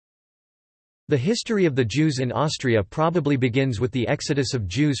The history of the Jews in Austria probably begins with the exodus of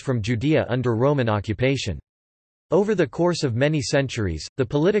Jews from Judea under Roman occupation. Over the course of many centuries, the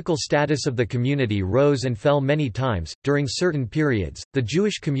political status of the community rose and fell many times. During certain periods, the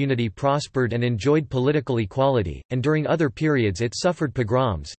Jewish community prospered and enjoyed political equality, and during other periods it suffered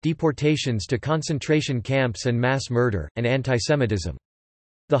pogroms, deportations to concentration camps and mass murder, and antisemitism.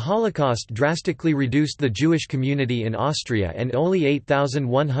 The Holocaust drastically reduced the Jewish community in Austria, and only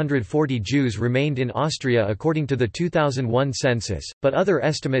 8,140 Jews remained in Austria according to the 2001 census, but other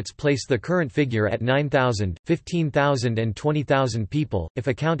estimates place the current figure at 9,000, 15,000 and 20,000 people, if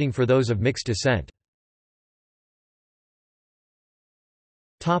accounting for those of mixed descent.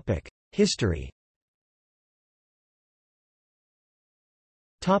 History.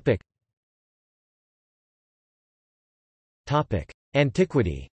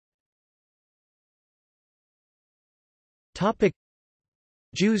 Antiquity.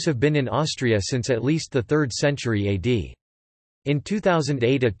 Jews have been in Austria since at least the 3rd century AD. In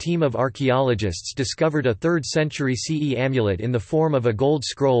 2008 a team of archaeologists discovered a 3rd century CE amulet in the form of a gold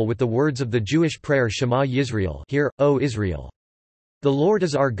scroll with the words of the Jewish prayer Shema Yisrael, Hear, O Israel. The Lord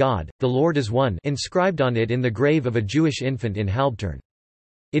is our God, the Lord is one, inscribed on it in the grave of a Jewish infant in Halbturn.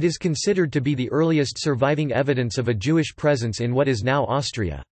 It is considered to be the earliest surviving evidence of a Jewish presence in what is now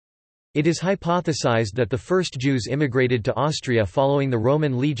Austria. It is hypothesized that the first Jews immigrated to Austria following the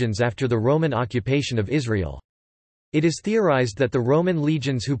Roman legions after the Roman occupation of Israel. It is theorized that the Roman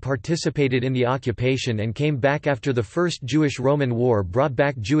legions who participated in the occupation and came back after the First Jewish-Roman War brought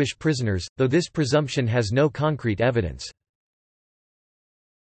back Jewish prisoners, though this presumption has no concrete evidence.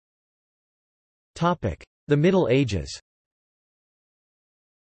 The Middle Ages.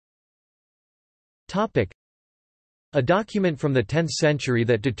 A document from the 10th century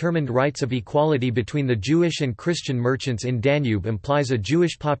that determined rights of equality between the Jewish and Christian merchants in Danube implies a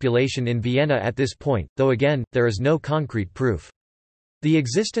Jewish population in Vienna at this point, though again, there is no concrete proof. The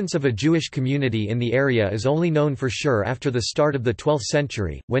existence of a Jewish community in the area is only known for sure after the start of the 12th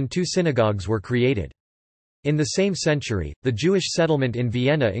century, when 2 synagogues were created. In the same century, the Jewish settlement in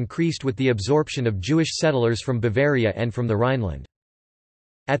Vienna increased with the absorption of Jewish settlers from Bavaria and from the Rhineland.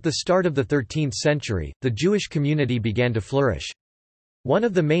 At the start of the 13th century, the Jewish community began to flourish. One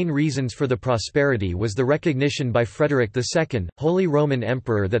of the main reasons for the prosperity was the recognition by Frederick II, Holy Roman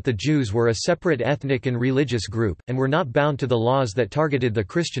Emperor, that the Jews were a separate ethnic and religious group, and were not bound to the laws that targeted the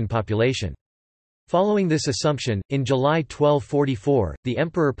Christian population. Following this assumption, in July 1244, the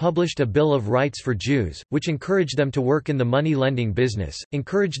emperor published a Bill of Rights for Jews, which encouraged them to work in the money-lending business,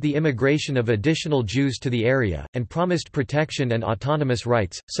 encouraged the immigration of additional Jews to the area, and promised protection and autonomous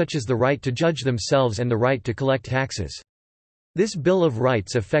rights, such as the right to judge themselves and the right to collect taxes. This Bill of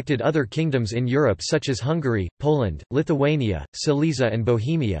Rights affected other kingdoms in Europe such as Hungary, Poland, Lithuania, Silesia and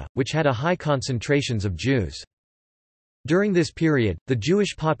Bohemia, which had a high concentrations of Jews. During this period, the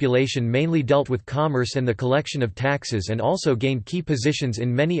Jewish population mainly dealt with commerce and the collection of taxes and also gained key positions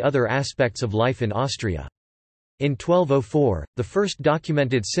in many other aspects of life in Austria. In 1204, the first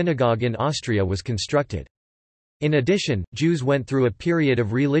documented synagogue in Austria was constructed. In addition, Jews went through a period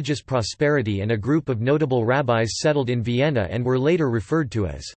of religious prosperity and a group of notable rabbis settled in Vienna and were later referred to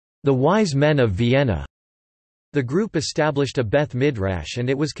as the Wise Men of Vienna. The group established a Beth Midrash and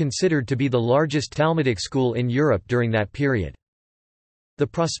it was considered to be the largest Talmudic school in Europe during that period. The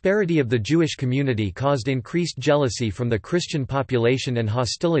prosperity of the Jewish community caused increased jealousy from the Christian population and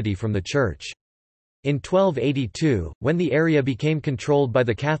hostility from the Church. In 1282, when the area became controlled by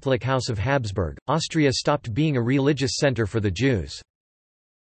the Catholic House of Habsburg, Austria stopped being a religious center for the Jews.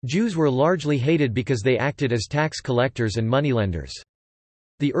 Jews were largely hated because they acted as tax collectors and moneylenders.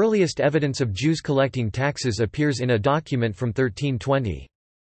 The earliest evidence of Jews collecting taxes appears in a document from 1320.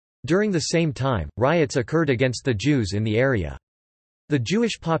 During the same time, riots occurred against the Jews in the area. The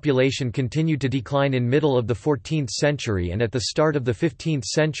Jewish population continued to decline in middle of the 14th century and at the start of the 15th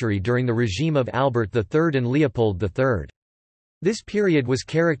century during the regime of Albert III and Leopold III. This period was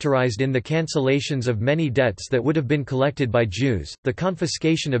characterized in the cancellations of many debts that would have been collected by Jews, the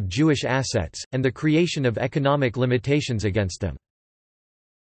confiscation of Jewish assets, and the creation of economic limitations against them.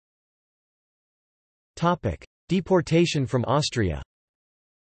 Deportation from Austria.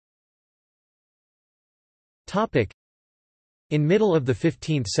 In middle of the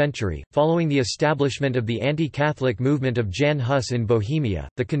 15th century, following the establishment of the anti-Catholic movement of Jan Hus in Bohemia,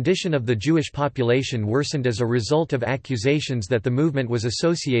 the condition of the Jewish population worsened as a result of accusations that the movement was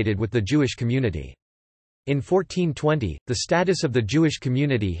associated with the Jewish community. In 1420, the status of the Jewish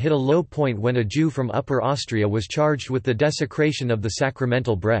community hit a low point when a Jew from Upper Austria was charged with the desecration of the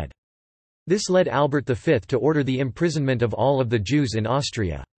sacramental bread. This led Albert V to order the imprisonment of all of the Jews in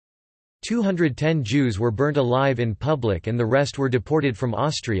Austria. 210 Jews were burnt alive in public and the rest were deported from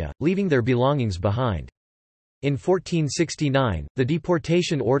Austria, leaving their belongings behind. In 1469, the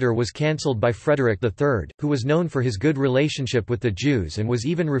deportation order was cancelled by Frederick III, who was known for his good relationship with the Jews and was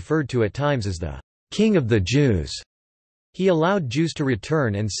even referred to at times as the King of the Jews. He allowed Jews to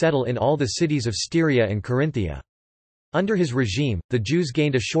return and settle in all the cities of Styria and Carinthia. Under his regime, the Jews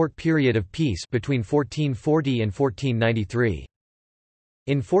gained a short period of peace between 1440 and 1493.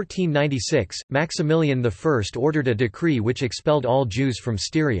 In 1496, Maximilian I ordered a decree which expelled all Jews from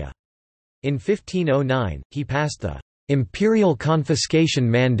Styria. In 1509, he passed the Imperial Confiscation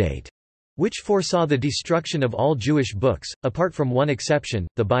Mandate, which foresaw the destruction of all Jewish books, apart from one exception,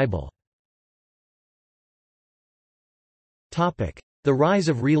 the Bible. The rise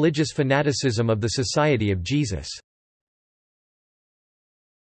of religious fanaticism of the Society of Jesus.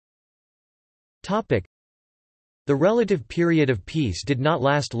 The relative period of peace did not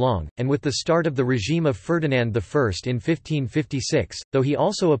last long, and with the start of the regime of Ferdinand I in 1556, though he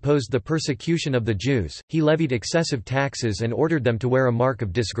also opposed the persecution of the Jews, he levied excessive taxes and ordered them to wear a mark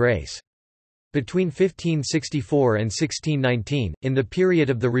of disgrace. Between 1564 and 1619, in the period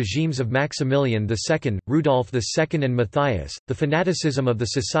of the regimes of Maximilian II, Rudolph II and Matthias, the fanaticism of the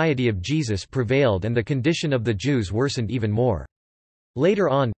Society of Jesus prevailed and the condition of the Jews worsened even more. Later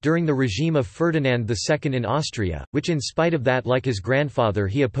on, during the regime of Ferdinand II in Austria, which in spite of that, like his grandfather,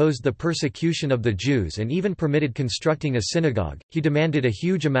 he opposed the persecution of the Jews and even permitted constructing a synagogue, he demanded a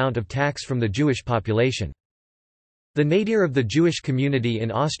huge amount of tax from the Jewish population. The nadir of the Jewish community in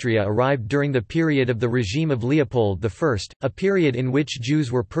Austria arrived during the period of the regime of Leopold I, a period in which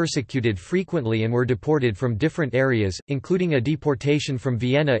Jews were persecuted frequently and were deported from different areas, including a deportation from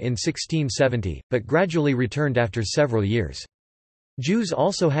Vienna in 1670, but gradually returned after several years. Jews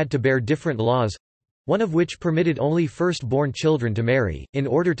also had to bear different laws—one of which permitted only first-born children to marry, in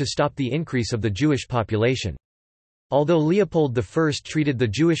order to stop the increase of the Jewish population. Although Leopold I treated the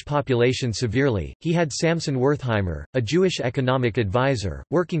Jewish population severely, he had Samson Wertheimer, a Jewish economic advisor,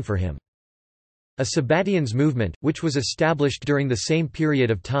 working for him. A Sabbatians movement, which was established during the same period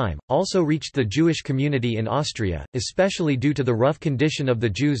of time, also reached the Jewish community in Austria, especially due to the rough condition of the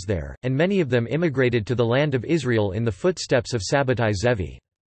Jews there, and many of them immigrated to the land of Israel in the footsteps of Sabbatai Zevi.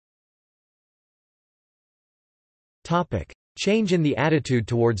 Change in the attitude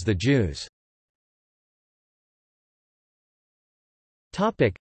towards the Jews.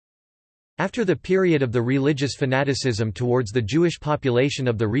 After the period of the religious fanaticism towards the Jewish population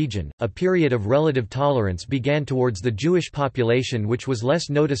of the region, a period of relative tolerance began towards the Jewish population which was less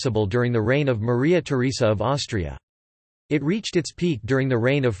noticeable during the reign of Maria Theresa of Austria. It reached its peak during the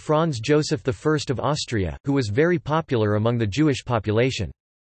reign of Franz Joseph I of Austria, who was very popular among the Jewish population.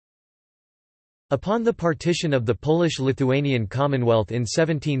 Upon the partition of the Polish-Lithuanian Commonwealth in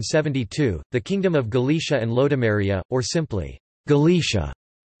 1772, the Kingdom of Galicia and Lodomeria, or simply Galicia,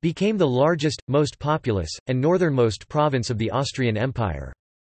 became the largest, most populous, and northernmost province of the Austrian Empire.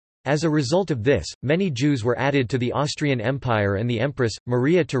 As a result of this, many Jews were added to the Austrian Empire, and the Empress,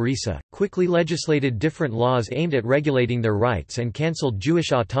 Maria Theresa, quickly legislated different laws aimed at regulating their rights and cancelled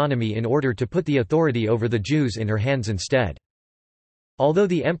Jewish autonomy in order to put the authority over the Jews in her hands instead. Although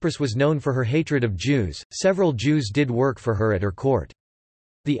the Empress was known for her hatred of Jews, several Jews did work for her at her court.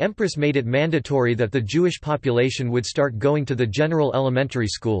 The Empress made it mandatory that the Jewish population would start going to the general elementary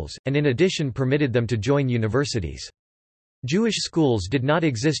schools, and in addition permitted them to join universities. Jewish schools did not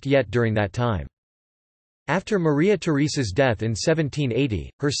exist yet during that time. After Maria Theresa's death in 1780,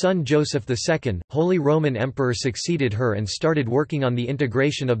 her son Joseph II, Holy Roman Emperor, succeeded her and started working on the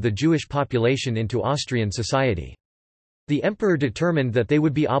integration of the Jewish population into Austrian society. The emperor determined that they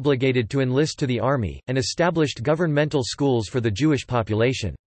would be obligated to enlist to the army, and established governmental schools for the Jewish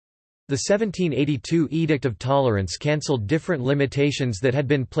population. The 1782 Edict of Tolerance cancelled different limitations that had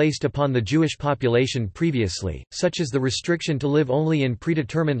been placed upon the Jewish population previously, such as the restriction to live only in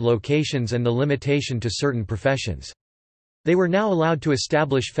predetermined locations and the limitation to certain professions. They were now allowed to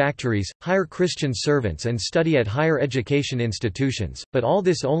establish factories, hire Christian servants and study at higher education institutions, but all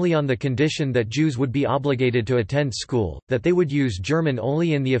this only on the condition that Jews would be obligated to attend school, that they would use German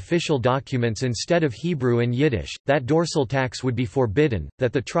only in the official documents instead of Hebrew and Yiddish, that dorsal tax would be forbidden,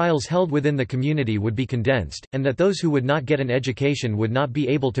 that the trials held within the community would be condensed, and that those who would not get an education would not be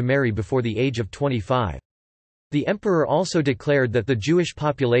able to marry before the age of 25. The emperor also declared that the Jewish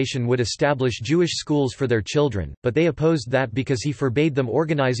population would establish Jewish schools for their children, but they opposed that because he forbade them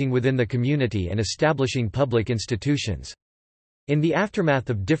organizing within the community and establishing public institutions. In the aftermath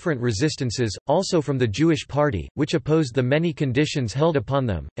of different resistances, also from the Jewish Party, which opposed the many conditions held upon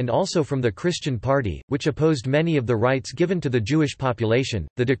them, and also from the Christian Party, which opposed many of the rights given to the Jewish population,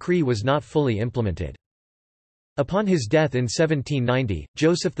 the decree was not fully implemented. Upon his death in 1790,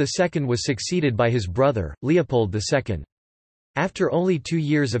 Joseph II was succeeded by his brother, Leopold II. After only 2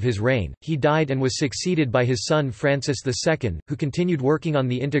 years of his reign, he died and was succeeded by his son Francis II, who continued working on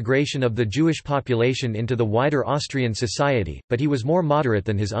the integration of the Jewish population into the wider Austrian society, but he was more moderate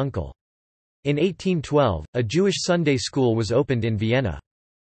than his uncle. In 1812, a Jewish Sunday school was opened in Vienna.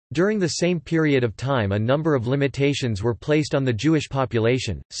 During the same period of time a number of limitations were placed on the Jewish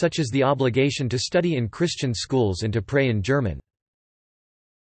population, such as the obligation to study in Christian schools and to pray in German.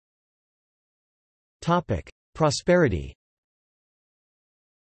 Prosperity.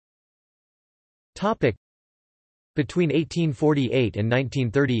 Between 1848 and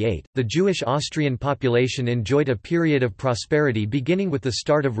 1938, the Jewish Austrian population enjoyed a period of prosperity beginning with the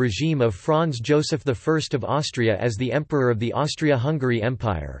start of regime of Franz Joseph I of Austria as the Emperor of the Austria-Hungary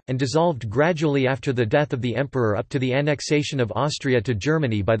Empire, and dissolved gradually after the death of the emperor up to the annexation of Austria to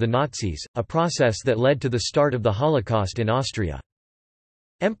Germany by the Nazis, a process that led to the start of the Holocaust in Austria.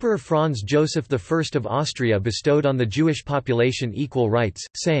 Emperor Franz Joseph I of Austria bestowed on the Jewish population equal rights,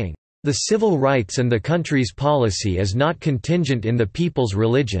 saying, "The civil rights and the country's policy is not contingent in the people's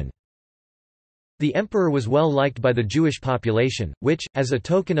religion." The emperor was well liked by the Jewish population, which, as a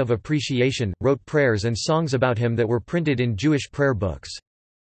token of appreciation, wrote prayers and songs about him that were printed in Jewish prayer books.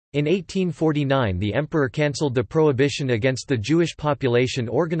 In 1849 the emperor cancelled the prohibition against the Jewish population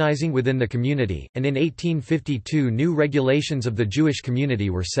organizing within the community, and in 1852 new regulations of the Jewish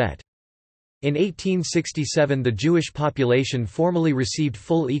community were set. In 1867 the Jewish population formally received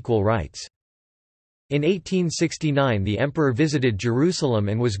full equal rights. In 1869 the emperor visited Jerusalem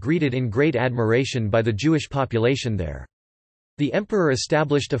and was greeted in great admiration by the Jewish population there. The emperor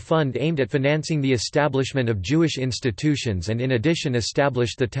established a fund aimed at financing the establishment of Jewish institutions and in addition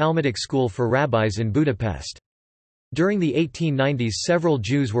established the Talmudic school for rabbis in Budapest. During the 1890s several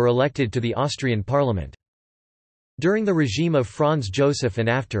Jews were elected to the Austrian parliament. During the regime of Franz Joseph and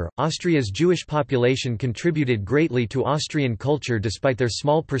after, Austria's Jewish population contributed greatly to Austrian culture despite their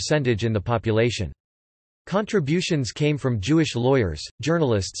small percentage in the population. Contributions came from Jewish lawyers,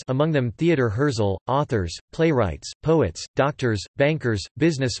 journalists among them Theodor Herzl, authors, playwrights, poets, doctors, bankers,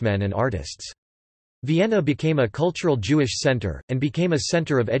 businessmen and artists. Vienna became a cultural Jewish center, and became a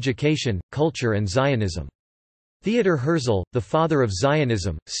center of education, culture and Zionism. Theodor Herzl, the father of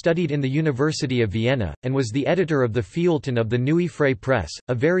Zionism, studied in the University of Vienna, and was the editor of the Feuilleton of the Neue Freie Presse,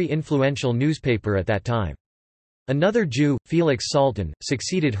 a very influential newspaper at that time. Another Jew, Felix Salten,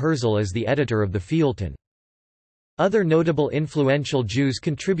 succeeded Herzl as the editor of the Feuilleton. Other notable influential Jews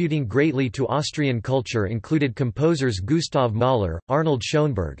contributing greatly to Austrian culture included composers Gustav Mahler, Arnold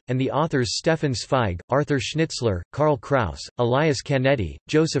Schoenberg, and the authors Stefan Zweig, Arthur Schnitzler, Karl Kraus, Elias Canetti,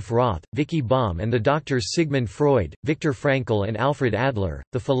 Joseph Roth, Vicky Baum and the doctors Sigmund Freud, Viktor Frankl and Alfred Adler,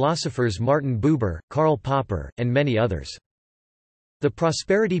 the philosophers Martin Buber, Karl Popper, and many others. The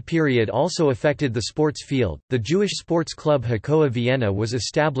prosperity period also affected the sports field. The Jewish sports club Hakoah Vienna was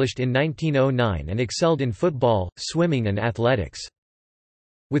established in 1909 and excelled in football, swimming, and athletics.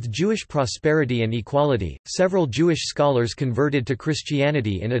 With Jewish prosperity and equality, several Jewish scholars converted to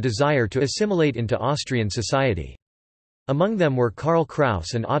Christianity in a desire to assimilate into Austrian society. Among them were Karl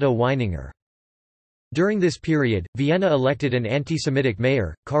Kraus and Otto Weininger. During this period, Vienna elected an anti-Semitic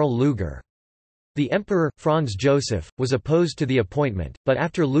mayor, Karl Lueger. The emperor, Franz Joseph, was opposed to the appointment, but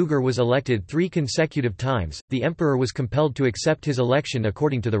after Lueger was elected 3 consecutive times, the emperor was compelled to accept his election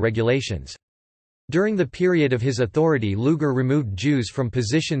according to the regulations. During the period of his authority Lueger removed Jews from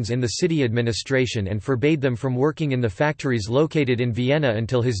positions in the city administration and forbade them from working in the factories located in Vienna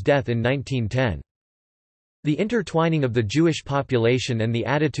until his death in 1910. The intertwining of the Jewish population and the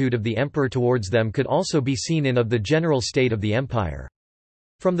attitude of the emperor towards them could also be seen in the general state of the empire.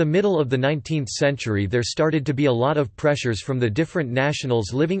 From the middle of the 19th century there started to be a lot of pressures from the different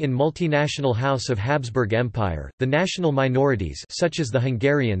nationals living in multinational House of Habsburg Empire. The national minorities such as the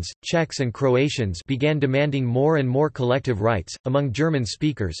Hungarians, Czechs and Croatians began demanding more and more collective rights. Among German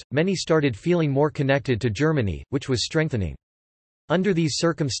speakers, many started feeling more connected to Germany, which was strengthening. Under these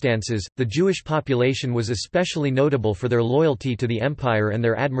circumstances, the Jewish population was especially notable for their loyalty to the empire and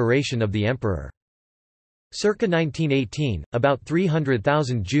their admiration of the emperor. Circa 1918, about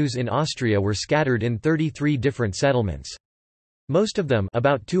 300,000 Jews in Austria were scattered in 33 different settlements. Most of them,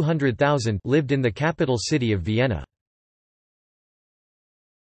 about 200,000, lived in the capital city of Vienna.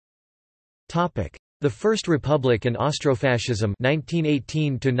 The First Republic and Austrofascism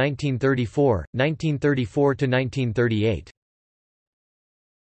 1918 to 1934, 1934 to 1938.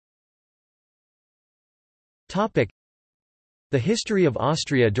 The history of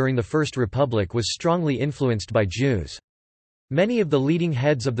Austria during the First Republic was strongly influenced by Jews. Many of the leading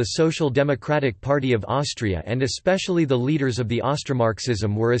heads of the Social Democratic Party of Austria and especially the leaders of the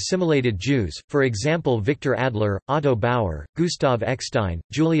Austromarxism were assimilated Jews, for example Victor Adler, Otto Bauer, Gustav Eckstein,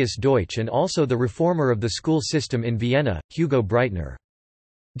 Julius Deutsch and also the reformer of the school system in Vienna, Hugo Breitner.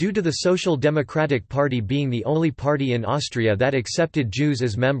 Due to the Social Democratic Party being the only party in Austria that accepted Jews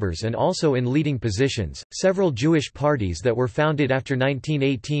as members and also in leading positions, several Jewish parties that were founded after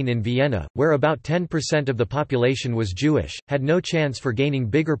 1918 in Vienna, where about 10% of the population was Jewish, had no chance for gaining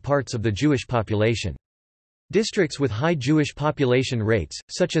bigger parts of the Jewish population. Districts with high Jewish population rates,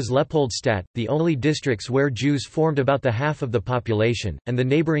 such as Leopoldstadt, the only districts where Jews formed about the half of the population, and the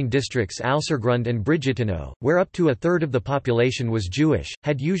neighboring districts Alsergrund and Brigittenau, where up to a third of the population was Jewish,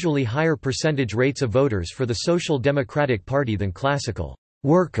 had usually higher percentage rates of voters for the Social Democratic Party than classical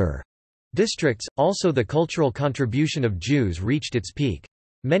worker districts. Also, the cultural contribution of Jews reached its peak.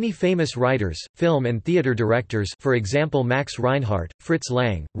 Many famous writers, film and theater directors, for example Max Reinhardt, Fritz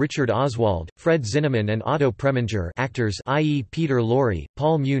Lang, Richard Oswald, Fred Zinnemann and Otto Preminger, actors i.e. Peter Lorre,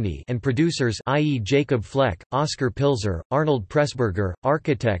 Paul Muni, and producers i.e. Jacob Fleck, Oskar Pilzer, Arnold Pressburger,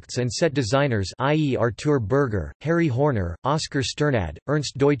 architects and set designers i.e. Artur Berger, Harry Horner, Oskar Sternad,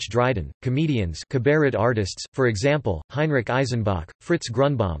 Ernst Deutsch Dryden, comedians, cabaret artists, for example, Heinrich Eisenbach, Fritz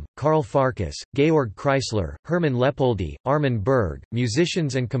Grunbaum, Karl Farkas, Georg Kreisler, Hermann Leopoldi, Armin Berg,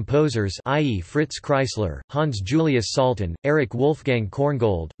 musicians and composers i.e. Fritz Kreisler, Hans Julius Salten, Erich Wolfgang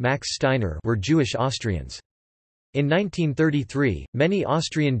Korngold, Max Steiner were Jewish Austrians. In 1933, many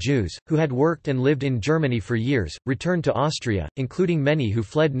Austrian Jews, who had worked and lived in Germany for years, returned to Austria, including many who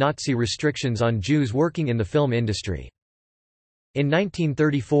fled Nazi restrictions on Jews working in the film industry. In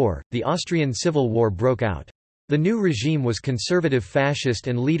 1934, the Austrian Civil War broke out. The new regime was conservative fascist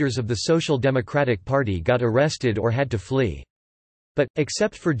and leaders of the Social Democratic Party got arrested or had to flee. But,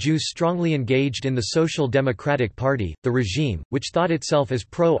 except for Jews strongly engaged in the Social Democratic Party, the regime, which thought itself as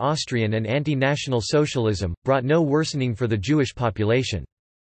pro-Austrian and anti-national socialism, brought no worsening for the Jewish population.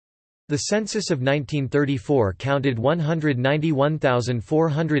 The census of 1934 counted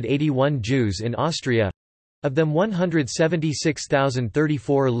 191,481 Jews in Austria, of them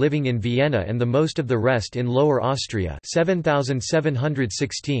 176,034 living in Vienna and the most of the rest in Lower Austria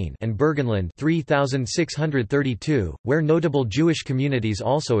 7,716 and Burgenland 3,632, where notable Jewish communities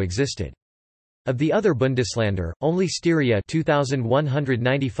also existed. Of the other Bundesländer, only Styria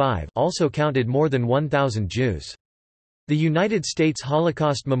 2,195 also counted more than 1,000 Jews. The United States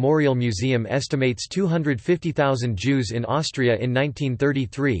Holocaust Memorial Museum estimates 250,000 Jews in Austria in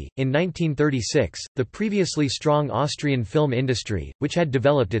 1933. In 1936, the previously strong Austrian film industry, which had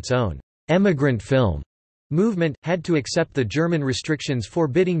developed its own emigrant film movement, had to accept the German restrictions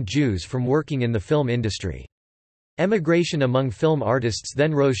forbidding Jews from working in the film industry. Emigration among film artists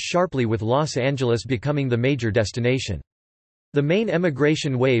then rose sharply, with Los Angeles becoming the major destination. The main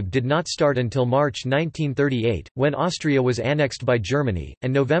emigration wave did not start until March 1938, when Austria was annexed by Germany,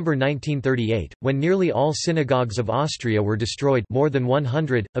 and November 1938, when nearly all synagogues of Austria were destroyed, more than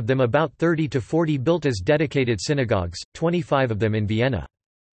 100, of them about 30 to 40 built as dedicated synagogues, 25 of them in Vienna.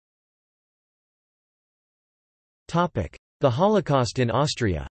 The Holocaust in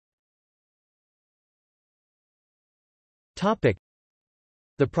Austria.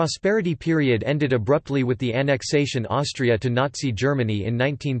 The prosperity period ended abruptly with the annexation Austria to Nazi Germany in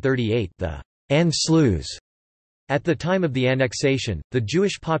 1938, the Anschluss. At the time of the annexation, the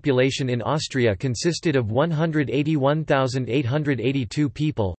Jewish population in Austria consisted of 181,882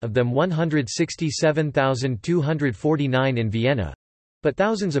 people, of them 167,249 in Vienna. But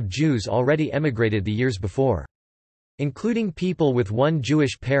thousands of Jews already emigrated the years before. Including people with one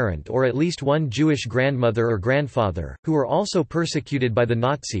Jewish parent or at least one Jewish grandmother or grandfather, who were also persecuted by the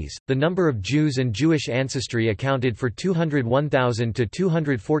Nazis. The number of Jews and Jewish ancestry accounted for 201,000 to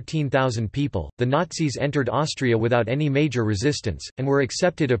 214,000 people. The Nazis entered Austria without any major resistance, and were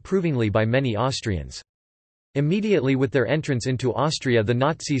accepted approvingly by many Austrians. Immediately with their entrance into Austria, the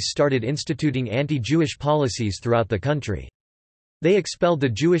Nazis started instituting anti-Jewish policies throughout the country. They expelled the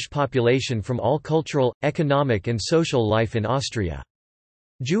Jewish population from all cultural, economic and social life in Austria.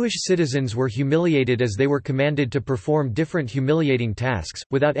 Jewish citizens were humiliated as they were commanded to perform different humiliating tasks,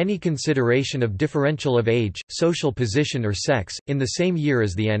 without any consideration of differential of age, social position or sex. In the same year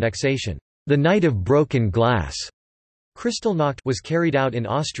as the annexation, the Night of Broken Glass Kristallnacht was carried out in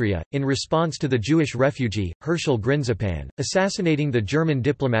Austria, in response to the Jewish refugee, Herschel Grynszpan, assassinating the German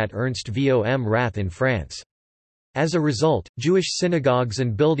diplomat Ernst vom Rath in France. As a result, Jewish synagogues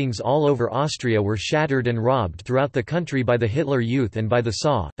and buildings all over Austria were shattered and robbed throughout the country by the Hitler Youth and by the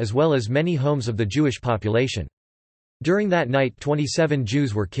SA, as well as many homes of the Jewish population. During that night 27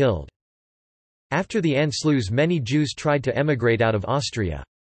 Jews were killed. After the Anschluss many Jews tried to emigrate out of Austria.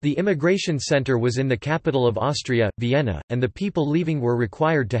 The immigration center was in the capital of Austria, Vienna, and the people leaving were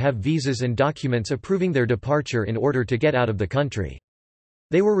required to have visas and documents approving their departure in order to get out of the country.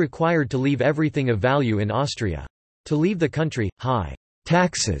 They were required to leave everything of value in Austria. To leave the country, high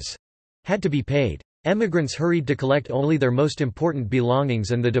taxes had to be paid. Emigrants hurried to collect only their most important belongings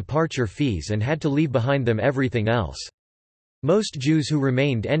and the departure fees and had to leave behind them everything else. Most Jews who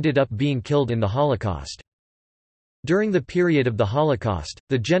remained ended up being killed in the Holocaust. During the period of the Holocaust,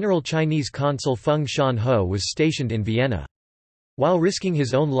 the general Chinese consul Feng Shan-ho was stationed in Vienna. While risking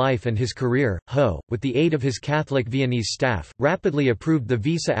his own life and his career, Ho, with the aid of his Catholic Viennese staff, rapidly approved the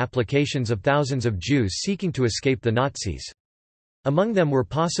visa applications of thousands of Jews seeking to escape the Nazis. Among them were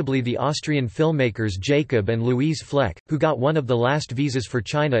possibly the Austrian filmmakers Jacob and Louise Fleck, who got one of the last visas for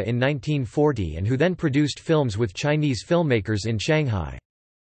China in 1940 and who then produced films with Chinese filmmakers in Shanghai.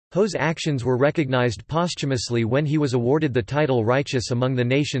 Ho's actions were recognized posthumously when he was awarded the title Righteous Among the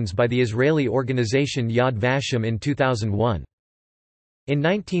Nations by the Israeli organization Yad Vashem in 2001. In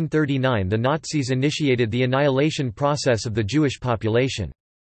 1939 the Nazis initiated the annihilation process of the Jewish population.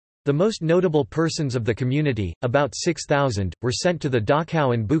 The most notable persons of the community, about 6,000, were sent to the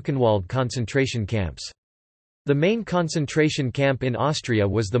Dachau and Buchenwald concentration camps. The main concentration camp in Austria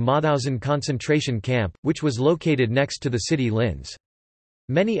was the Mauthausen concentration camp, which was located next to the city Linz.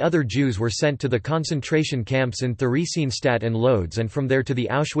 Many other Jews were sent to the concentration camps in Theresienstadt and Lodz and from there to the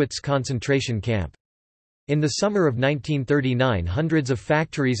Auschwitz concentration camp. In the summer of 1939 hundreds of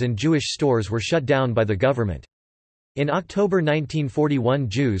factories and Jewish stores were shut down by the government. In October 1941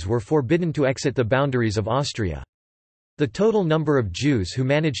 Jews were forbidden to exit the boundaries of Austria. The total number of Jews who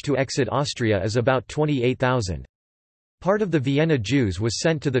managed to exit Austria is about 28,000. Part of the Vienna Jews was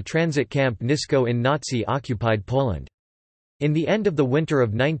sent to the transit camp Nisko in Nazi-occupied Poland. In the end of the winter of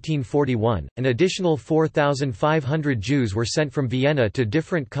 1941, an additional 4,500 Jews were sent from Vienna to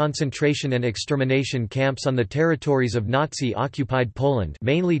different concentration and extermination camps on the territories of Nazi-occupied Poland,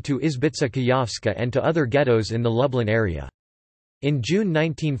 mainly to Izbica Kujawska and to other ghettos in the Lublin area. In June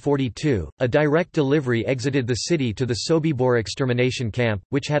 1942, a direct delivery exited the city to the Sobibor extermination camp,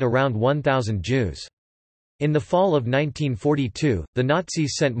 which had around 1,000 Jews. In the fall of 1942, the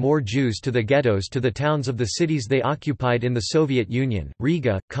Nazis sent more Jews to the ghettos to the towns of the cities they occupied in the Soviet Union,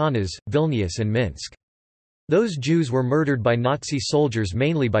 Riga, Kaunas, Vilnius and Minsk. Those Jews were murdered by Nazi soldiers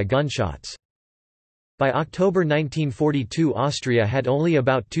mainly by gunshots. By October 1942 Austria had only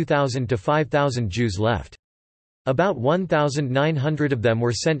about 2,000 to 5,000 Jews left. About 1,900 of them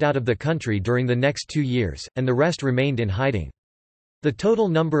were sent out of the country during the next 2 years, and the rest remained in hiding. The total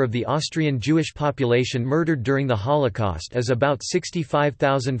number of the Austrian Jewish population murdered during the Holocaust is about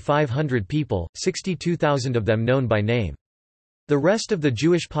 65,500 people, 62,000 of them known by name. The rest of the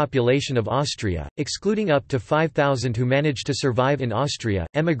Jewish population of Austria, excluding up to 5,000 who managed to survive in Austria,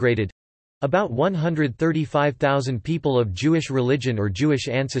 emigrated. About 135,000 people of Jewish religion or Jewish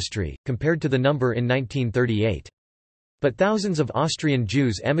ancestry, compared to the number in 1938. But thousands of Austrian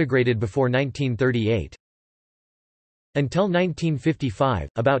Jews emigrated before 1938. Until 1955,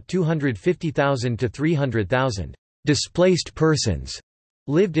 about 250,000 to 300,000 displaced persons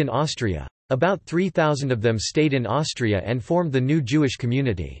lived in Austria. About 3,000 of them stayed in Austria and formed the new Jewish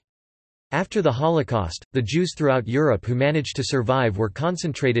community. After the Holocaust, the Jews throughout Europe who managed to survive were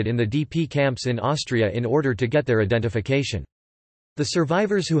concentrated in the DP camps in Austria in order to get their identification. The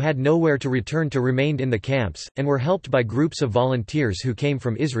survivors who had nowhere to return to remained in the camps, and were helped by groups of volunteers who came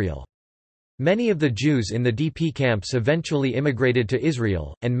from Israel. Many of the Jews in the DP camps eventually immigrated to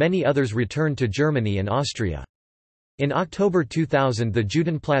Israel, and many others returned to Germany and Austria. In October 2000 the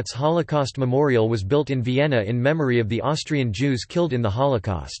Judenplatz Holocaust Memorial was built in Vienna in memory of the Austrian Jews killed in the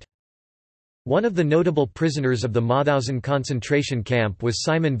Holocaust. One of the notable prisoners of the Mauthausen concentration camp was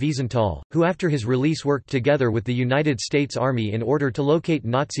Simon Wiesenthal, who after his release worked together with the United States Army in order to locate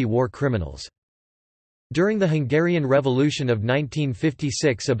Nazi war criminals. During the Hungarian Revolution of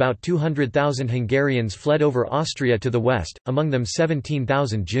 1956 about 200,000 Hungarians fled over Austria to the west, among them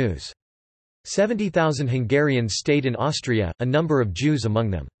 17,000 Jews. 70,000 Hungarians stayed in Austria, a number of Jews among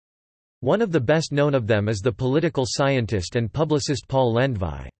them. One of the best known of them is the political scientist and publicist Paul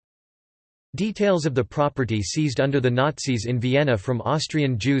Lendvai. Details of the property seized under the Nazis in Vienna from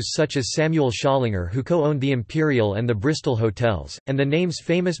Austrian Jews such as Samuel Schollinger who co-owned the Imperial and the Bristol hotels, and the names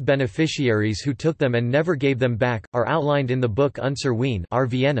famous beneficiaries who took them and never gave them back, are outlined in the book Unser Wien Our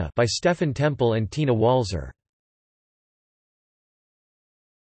Vienna by Stefan Tempel and Tina Walzer.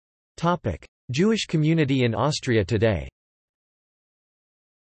 Jewish community in Austria today.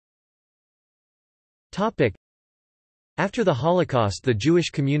 After the Holocaust, the Jewish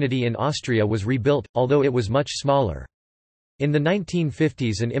community in Austria was rebuilt, although it was much smaller. In the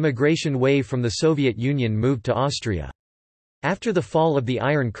 1950s, an immigration wave from the Soviet Union moved to Austria. After the fall of the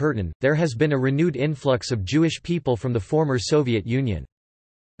Iron Curtain, there has been a renewed influx of Jewish people from the former Soviet Union.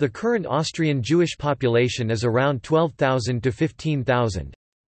 The current Austrian Jewish population is around 12,000 to 15,000.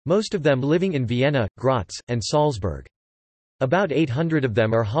 Most of them living in Vienna, Graz, and Salzburg. About 800 of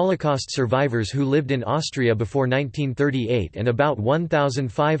them are Holocaust survivors who lived in Austria before 1938, and about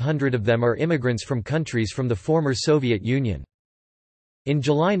 1,500 of them are immigrants from countries from the former Soviet Union. In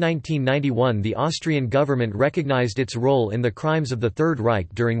July 1991, the Austrian government recognized its role in the crimes of the Third Reich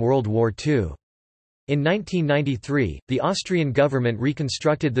during World War II. In 1993, the Austrian government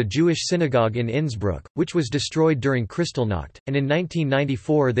reconstructed the Jewish synagogue in Innsbruck, which was destroyed during Kristallnacht, and in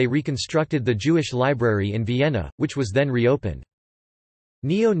 1994 they reconstructed the Jewish library in Vienna, which was then reopened.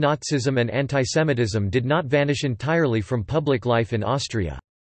 Neo-Nazism and antisemitism did not vanish entirely from public life in Austria.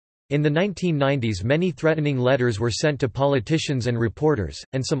 In the 1990s, many threatening letters were sent to politicians and reporters,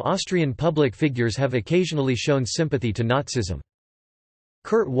 and some Austrian public figures have occasionally shown sympathy to Nazism.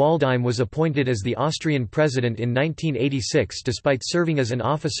 Kurt Waldheim was appointed as the Austrian president in 1986 despite serving as an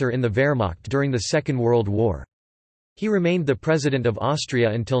officer in the Wehrmacht during the Second World War. He remained the president of Austria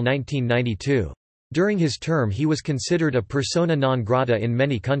until 1992. During his term he was considered a persona non grata in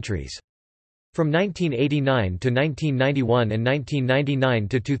many countries. From 1989 to 1991 and 1999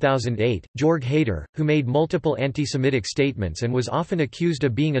 to 2008, Jörg Haider, who made multiple anti-Semitic statements and was often accused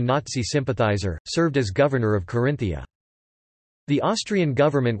of being a Nazi sympathizer, served as governor of Carinthia. The Austrian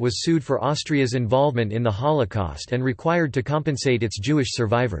government was sued for Austria's involvement in the Holocaust and required to compensate its Jewish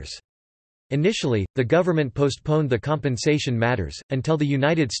survivors. Initially, the government postponed the compensation matters, until the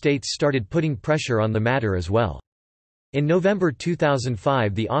United States started putting pressure on the matter as well. In November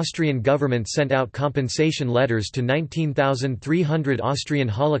 2005, the Austrian government sent out compensation letters to 19,300 Austrian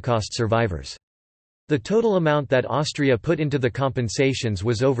Holocaust survivors. The total amount that Austria put into the compensations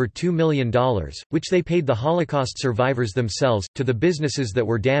was over $2 million, which they paid the Holocaust survivors themselves, to the businesses that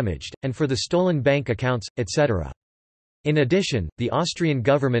were damaged, and for the stolen bank accounts, etc. In addition, the Austrian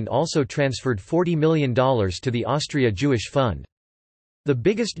government also transferred $40 million to the Austria Jewish Fund. The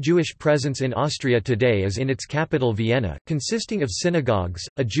biggest Jewish presence in Austria today is in its capital Vienna, consisting of synagogues,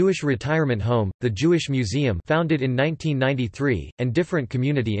 a Jewish retirement home, the Jewish Museum founded in 1993, and different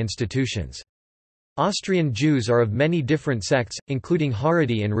community institutions. Austrian Jews are of many different sects, including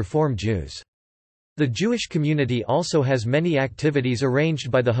Haredi and Reform Jews. The Jewish community also has many activities arranged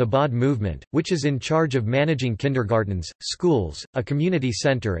by the Chabad movement, which is in charge of managing kindergartens, schools, a community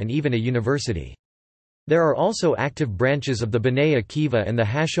center and even a university. There are also active branches of the B'nai Akiva and the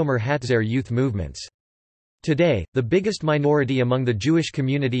Hashomer Hatzair youth movements. Today, the biggest minority among the Jewish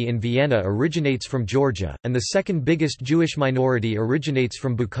community in Vienna originates from Georgia, and the second biggest Jewish minority originates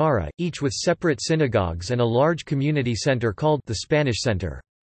from Bukhara, each with separate synagogues and a large community center called the Spanish Center.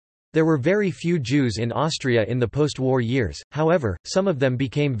 There were very few Jews in Austria in the post-war years, however, some of them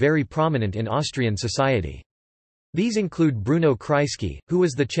became very prominent in Austrian society. These include Bruno Kreisky, who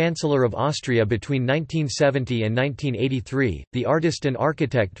was the Chancellor of Austria between 1970 and 1983, the artist and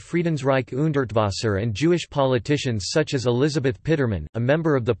architect Friedensreich Untertwasser, and Jewish politicians such as Elisabeth Pittermann, a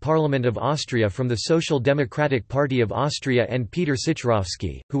member of the Parliament of Austria from the Social Democratic Party of Austria, and Peter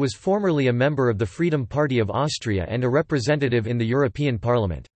Sichrovsky, who was formerly a member of the Freedom Party of Austria and a representative in the European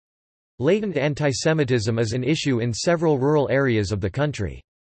Parliament. Latent antisemitism is an issue in several rural areas of the country.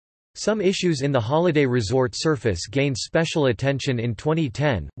 Some issues in the holiday resort surface gained special attention in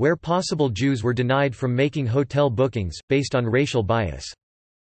 2010, where possible Jews were denied from making hotel bookings, based on racial bias.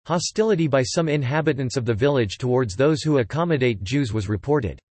 Hostility by some inhabitants of the village towards those who accommodate Jews was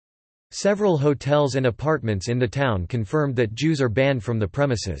reported. Several hotels and apartments in the town confirmed that Jews are banned from the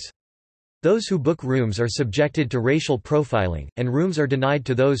premises. Those who book rooms are subjected to racial profiling, and rooms are denied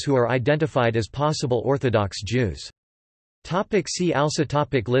to those who are identified as possible Orthodox Jews. See also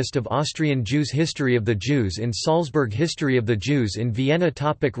List of Austrian Jews. History of the Jews in Salzburg, History of the Jews in Vienna.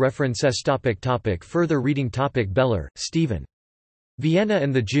 References. Further reading. Beller, Stephen. Vienna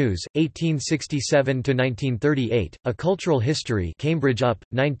and the Jews, 1867–1938, A Cultural History, Cambridge UP,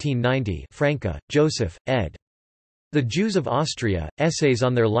 1990. Franca, Joseph, ed. The Jews of Austria, Essays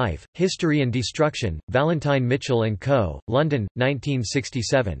on Their Life, History and Destruction, Valentine Mitchell & Co., London,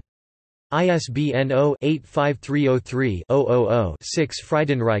 1967. ISBN 0-85303-000-6.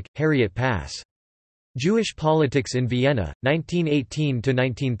 Friedenreich, Harriet Pass. Jewish Politics in Vienna,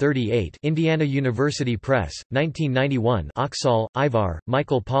 1918–1938 Indiana University Press, 1991 Oxall, Ivar,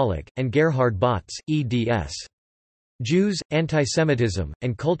 Michael Pollack, and Gerhard Botz, eds. Jews, Antisemitism,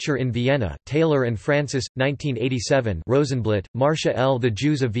 and Culture in Vienna, Taylor and Francis, 1987 Rosenblatt, Marcia L. The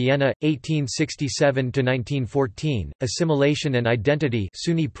Jews of Vienna, 1867–1914, Assimilation and Identity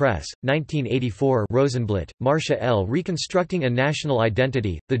SUNY Press, 1984 Rosenblatt, Marcia L. Reconstructing a National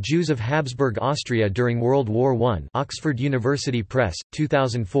Identity, The Jews of Habsburg Austria During World War I Oxford University Press,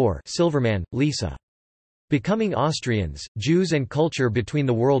 2004 Silverman, Lisa. Becoming Austrians, Jews and Culture Between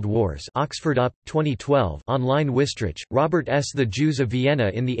the World Wars Oxford UP, 2012 online Wistrich, Robert S. The Jews of Vienna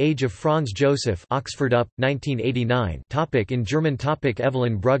in the Age of Franz Joseph Oxford UP, 1989 Topic in German Topic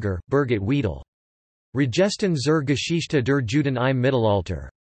Evelyn Brugger, Birgit Wiedel. Regesten zur Geschichte der Juden im Mittelalter.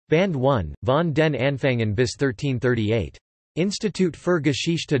 Band 1, von den Anfängen bis 1338. Institut für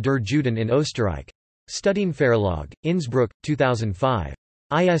Geschichte der Juden in Österreich. Studienverlag, Innsbruck, 2005.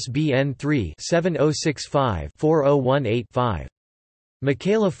 ISBN 3-7065-4018-5.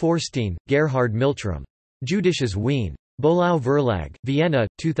 Michaela Forstein, Gerhard Miltram. Judisches Wien. Bolau Verlag, Vienna,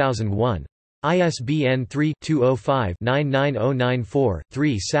 2001. ISBN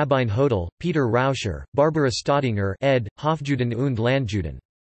 3-205-99094-3 Sabine Hodel, Peter Rauscher, Barbara Staudinger ed., Hofjuden und Landjuden.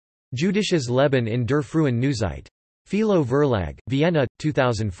 Judisches Leben in der frühen Neuzeit. Philo Verlag, Vienna,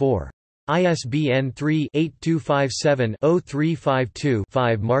 2004. ISBN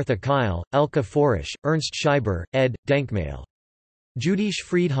 3-8257-0352-5 Martha Keil, Elke Forisch, Ernst Scheiber, ed., Denkmal. Jüdische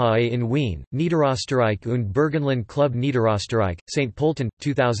Friedhöfe in Wien, Niederösterreich und Burgenland Club Niederösterreich, St. Pölten,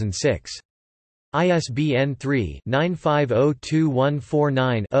 2006. ISBN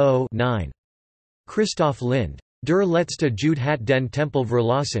 3-95021490-9. Christoph Lind. Der letzte Jude hat den Tempel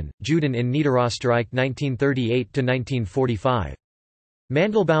verlassen, Juden in Niederösterreich 1938–1945.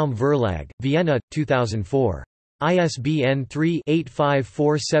 Mandelbaum Verlag, Vienna, 2004. ISBN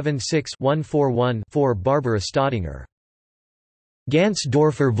 3-85476-141-4 Barbara Staudinger. Ganz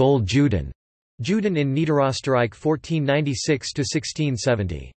Dorfer voll Juden. Juden in Niederösterreich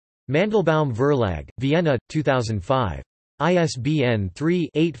 1496–1670. Mandelbaum Verlag, Vienna, 2005. ISBN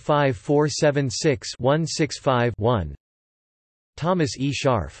 3-85476-165-1. Thomas E.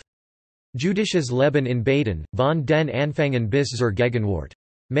 Scharf. Judisches Leben in Baden, von den Anfängen bis zur Gegenwart.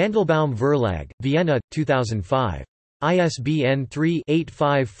 Mandelbaum Verlag, Vienna, 2005. ISBN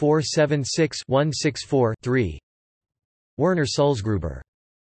 3-85476-164-3. Werner Sulzgruber.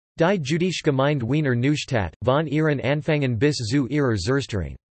 Die Jüdische Gemeinde Wiener Neustadt, von ihren Anfängen bis zu ihrer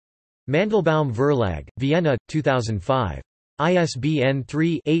Zerstörung. Mandelbaum Verlag, Vienna, 2005. ISBN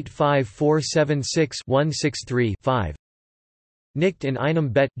 3-85476-163-5. Nicht in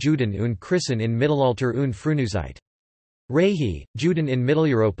einem Bett, Juden und Christen in Mittelalter und Frühneuzeit. Rehi, Juden in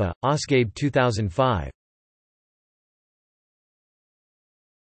Mitteleuropa, Ausgabe 2005.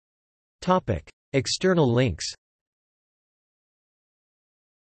 External links.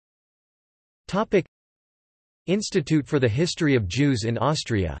 Institute for the History of Jews in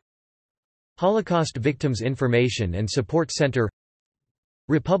Austria. Holocaust Victims Information and Support Center.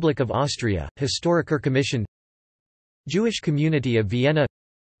 Republic of Austria, Historiker Commission. Jewish Community of Vienna.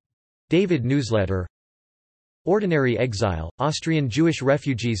 David Newsletter. Ordinary Exile, Austrian Jewish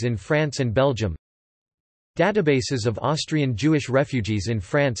refugees in France and Belgium. Databases of Austrian Jewish refugees in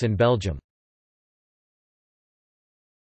France and Belgium.